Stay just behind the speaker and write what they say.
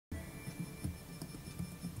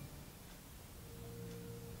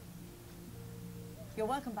You're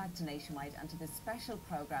welcome back to Nationwide and to this special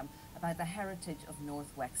programme about the heritage of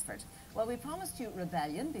North Wexford. Well, we promised you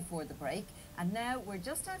rebellion before the break, and now we're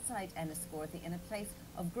just outside Enniscorthy in a place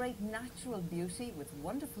of great natural beauty with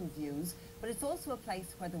wonderful views, but it's also a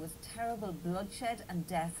place where there was terrible bloodshed and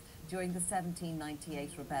death during the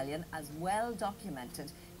 1798 rebellion, as well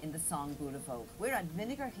documented in the song Bull of Oak. We're at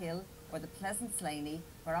Vinegar Hill, or the Pleasant Slaney,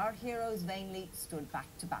 where our heroes vainly stood back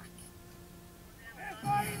to back. If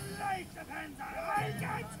my life depends on it, I'll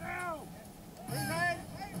get through!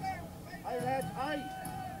 Aye, lads, aye!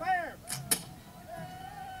 Fire!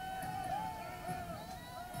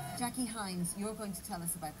 Jackie Hines, you're going to tell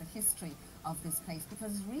us about the history of this place,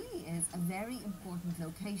 because it really is a very important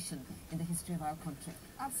location in the history of our country.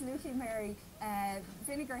 Absolutely, Mary.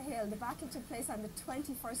 Vinegar Hill, the battle took place on the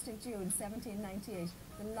 21st of June 1798,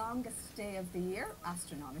 the longest day of the year,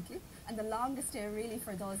 astronomically, and the longest day really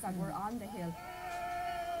for those that were on the hill.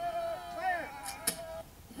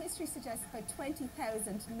 History suggests about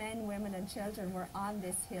 20,000 men, women and children were on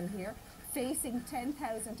this hill here, facing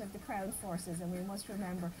 10,000 of the Crown forces, and we must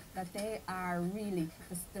remember that they are really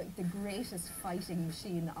the greatest fighting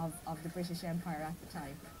machine of the British Empire at the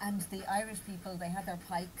time. And the Irish people, they had their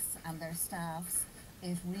pikes and their staffs.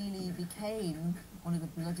 It really became one of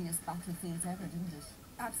the bloodiest battlefields ever, didn't it?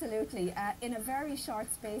 Absolutely. In a very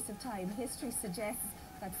short space of time, history suggests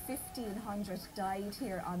that 1,500 died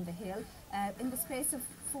here on the hill in the space of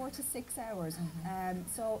 4 to 6 hours.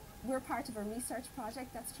 So we're part of a research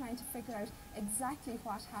project that's trying to figure out exactly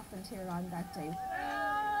what happened here on that day.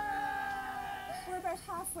 We're about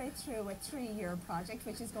halfway through a 3-year project,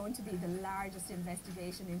 which is going to be the largest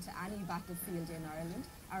investigation into any battlefield in Ireland.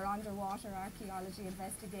 Our underwater archaeology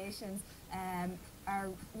investigations,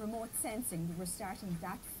 our remote sensing, we're starting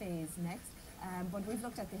that phase next. But we've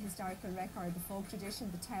looked at the historical record, the folk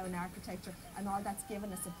tradition, the town architecture, and all that's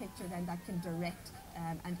given us a picture then that can direct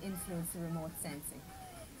and influence the remote sensing.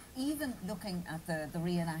 Even looking at the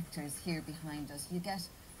reenactors here behind us, you get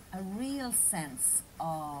a real sense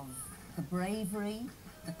of the bravery,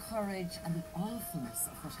 the courage and the awfulness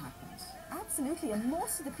of what happened. Absolutely, and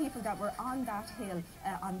most of the people that were on that hill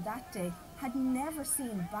on that day had never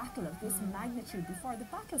seen battle of this magnitude before. The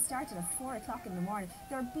battle started at 4 o'clock in the morning.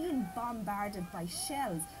 They're being bombarded by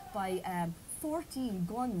shells, by 14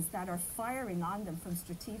 guns that are firing on them from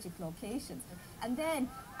strategic locations. And then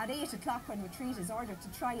at 8 o'clock, when retreat is ordered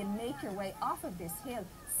to try and make your way off of this hill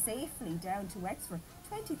safely down to Wexford,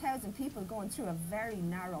 20,000 people going through a very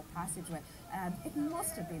narrow passageway. It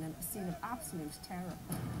must have been a scene of absolute terror.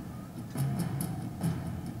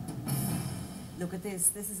 Look at this.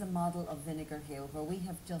 This is a model of Vinegar Hill where we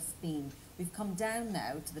have just been. We've come down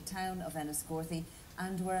now to the town of Enniscorthy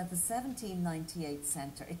and we're at the 1798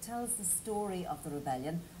 centre. It tells the story of the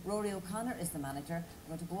rebellion. Rory O'Connor is the manager.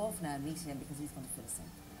 We're going to go off now and meet him because he's going to fill us in.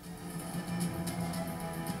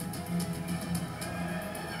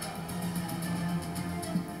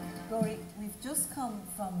 Rory, we've just come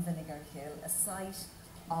from Vinegar Hill, a site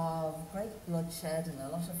of great bloodshed and a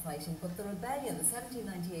lot of fighting, but the rebellion, the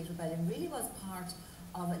 1798 rebellion, really was part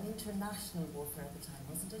of an international warfare at the time,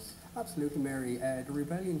 wasn't it? Absolutely, Mary. The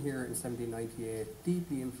rebellion here in 1798,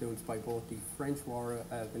 deeply influenced by both the French War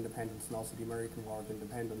of Independence and also the American War of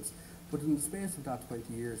Independence. But in the space of that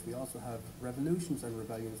 20 years, we also have revolutions and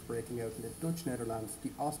rebellions breaking out in the Dutch Netherlands,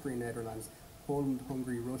 the Austrian Netherlands, Poland,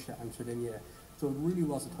 Hungary, Russia and Sardinia. So it really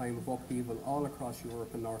was a time of upheaval all across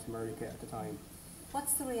Europe and North America at the time.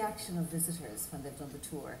 What's the reaction of visitors when they've done the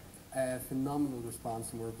tour? Phenomenal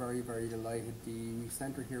response, and we're very, very delighted. The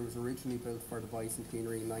centre here was originally built for the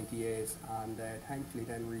Bicentenary in '98 and thankfully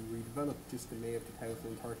then redeveloped just in May of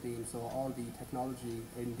 2013. So all the technology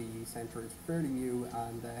in the centre is fairly new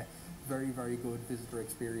and very, very good visitor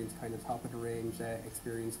experience, kind of top of the range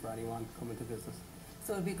experience for anyone coming to visit.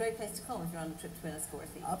 So it would be a great place to come if you're on a trip to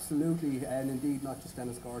Enniscorthy. Absolutely, and indeed not just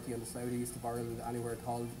Enniscorthy on the southeast of Ireland, anywhere at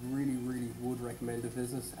all. Really, really would recommend a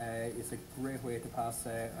visit. It's a great way to pass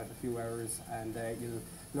a few hours and you'll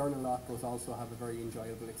learn a lot, but also have a very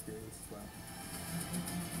enjoyable experience as well.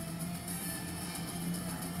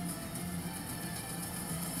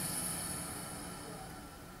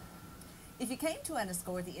 If you came to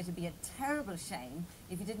Enniscorthy, it would be a terrible shame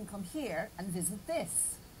if you didn't come here and visit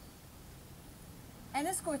this.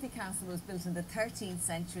 Enniscorthy Castle was built in the 13th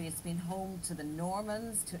century. It's been home to the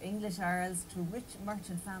Normans, to English Earls, to rich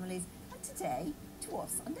merchant families, and today to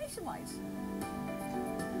us on Nationwide.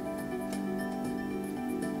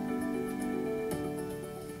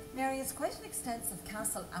 Mary, it's quite an extensive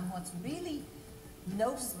castle, and what's really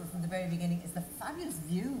noticeable from the very beginning is the fabulous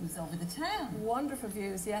views over the town. Wonderful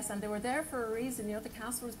views, yes, and they were there for a reason. You know, the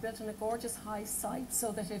castle was built on a gorgeous high site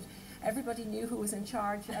so that everybody knew who was in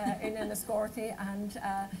charge in Enniscorthy, and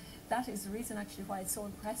that is the reason actually why it's so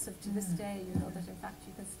impressive to this day, you know, that in fact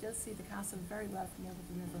you can still see the castle very well from over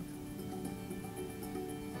the river.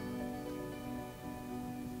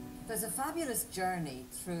 There's a fabulous journey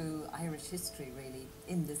through Irish history, really,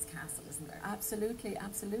 in this castle, isn't there? Absolutely,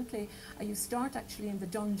 absolutely. You start actually in the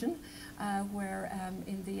dungeon, where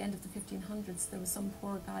in the end of the 1500s there was some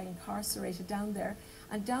poor guy incarcerated down there.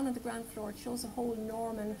 And down on the ground floor it shows a whole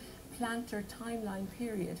Norman planter timeline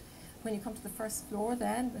period. When you come to the first floor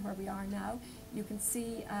then, where we are now, you can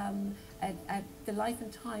see the life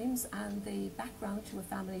and times and the background to a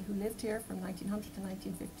family who lived here from 1900 to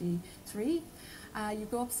 1953. You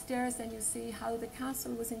go upstairs and you see how the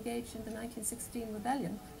castle was engaged in the 1916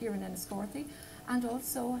 rebellion here in Enniscorthy, and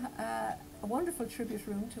also a wonderful tribute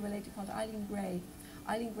room to a lady called Eileen Gray.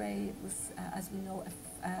 Eileen Gray was, as we know,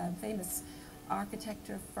 a famous architect,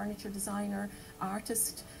 furniture designer,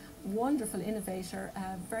 artist, wonderful innovator,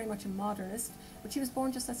 very much a modernist, but she was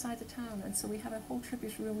born just outside the town, and so we have a whole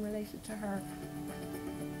tribute room related to her.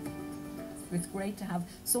 It's great to have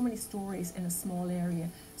so many stories in a small area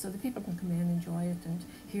so that people can come in, enjoy it, and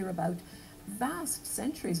hear about vast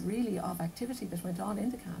centuries really of activity that went on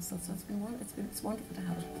in the castle. So it's wonderful to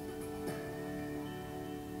have it.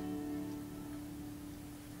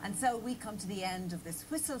 And so we come to the end of this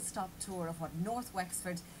whistle-stop tour of what North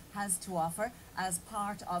Wexford has to offer as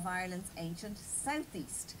part of Ireland's ancient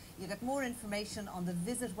southeast. You get more information on the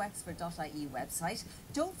visitwexford.ie website.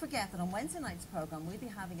 Don't forget that on Wednesday night's programme we'll be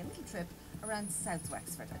having a little trip around South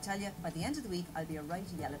Wexford. I tell you, by the end of the week I'll be a right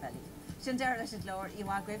yellow belly. Sin deir leis an glór I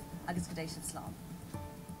bhagairbh agus go dtéanamh slán.